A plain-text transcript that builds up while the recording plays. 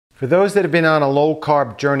For those that have been on a low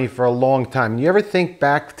carb journey for a long time, you ever think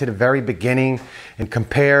back to the very beginning and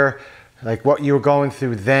compare like what you were going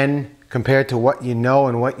through then compared to what you know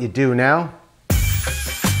and what you do now?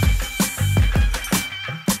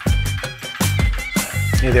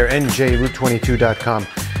 Hey there, NJRoute22.com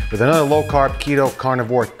with another low carb keto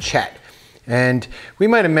carnivore chat. And we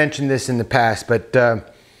might have mentioned this in the past, but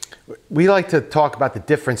we like to talk about the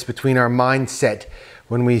difference between our mindset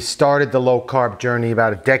when we started the low carb journey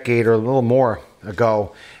about a decade or a little more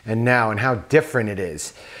ago and now, and how different it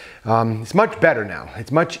is. It's much better now.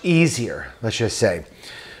 It's much easier, let's just say.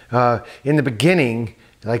 In the beginning,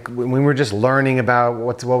 like when we were just learning about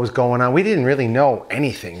what was going on, we didn't really know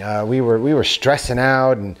anything. We were stressing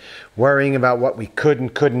out and worrying about what we could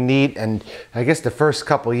and couldn't eat. And I guess the first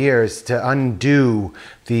couple years to undo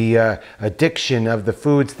the addiction of the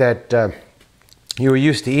foods that you were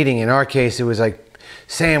used to eating. In our case, it was like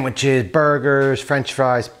sandwiches, burgers, French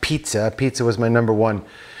fries, pizza. Pizza was my #1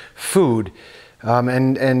 food.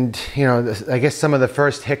 And you know, I guess some of the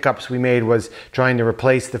first hiccups we made was trying to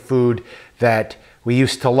replace the food that we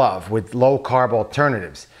used to love with low carb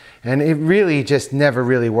alternatives. And it really just never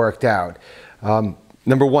really worked out.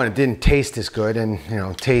 #1, it didn't taste as good, and you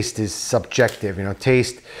know, taste is subjective. You know,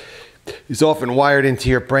 taste is often wired into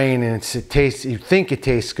your brain, and it tastes, you think it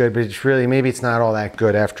tastes good, but it's really, maybe it's not all that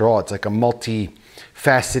good after all. It's like a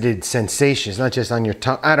multi-faceted sensation. It's not just on your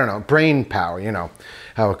tongue. I don't know, brain power, you know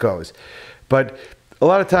how it goes. But a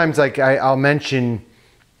lot of times, like I'll mention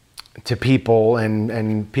to people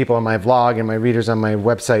and people on my vlog and my readers on my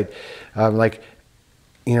website, like,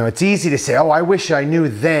 you know, it's easy to say, oh, I wish I knew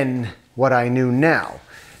then what I knew now.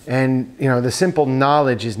 And, you know, the simple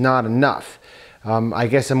knowledge is not enough. I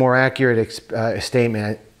guess a more accurate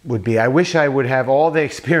statement would be, I wish I would have all the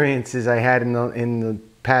experiences I had in the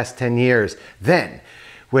past 10 years then,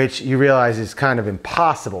 which you realize is kind of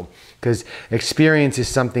impossible, because experience is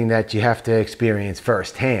something that you have to experience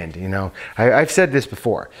firsthand, you know. I've said this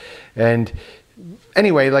before. And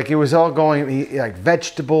anyway, like it was all going, like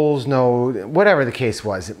vegetables, no, whatever the case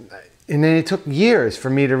was. And then it took years for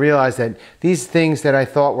me to realize that these things that I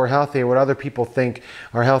thought were healthy, or what other people think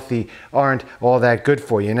are healthy, aren't all that good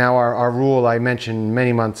for you. Now our rule I mentioned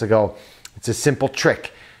many months ago, it's a simple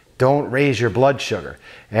trick. Don't raise your blood sugar.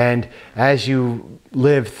 And as you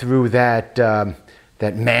live through that,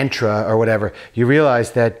 that mantra or whatever, you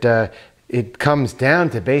realize that it comes down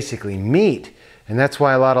to basically meat. And that's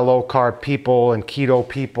why a lot of low carb people and keto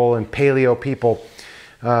people and paleo people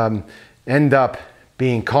end up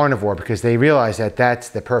being carnivore, because they realize that that's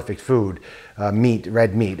the perfect food, meat,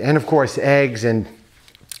 red meat. And of course, eggs, and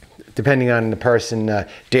depending on the person,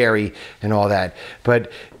 dairy and all that.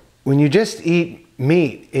 But when you just eat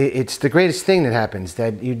meat, it's the greatest thing that happens,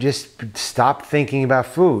 that you just stop thinking about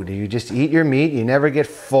food. You just eat your meat. You never get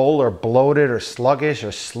full or bloated or sluggish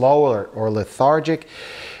or slow or lethargic.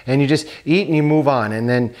 And you just eat and you move on. And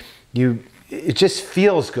then it just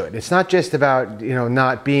feels good. It's not just about, you know,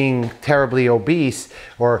 not being terribly obese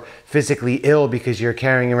or physically ill because you're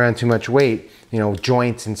carrying around too much weight, you know,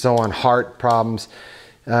 joints and so on, heart problems.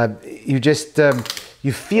 You just,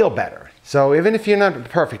 you feel better. So even if you're not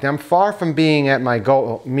perfect, I'm far from being at my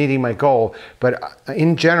goal, meeting my goal, but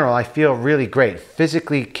in general, I feel really great.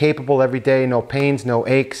 Physically capable every day, no pains, no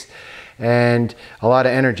aches, and a lot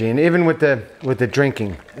of energy. And even with the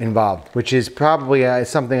drinking involved, which is probably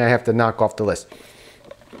something I have to knock off the list.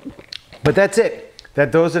 But that's it.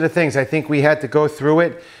 Those are the things. I think we had to go through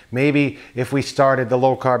it. Maybe if we started the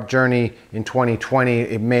low carb journey in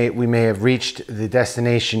 2020, we may have reached the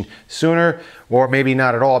destination sooner, or maybe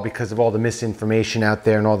not at all, because of all the misinformation out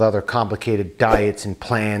there and all the other complicated diets and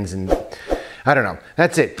plans, and I don't know.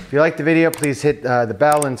 That's it. If you liked the video, please hit the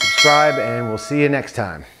bell and subscribe, and we'll see you next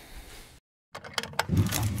time.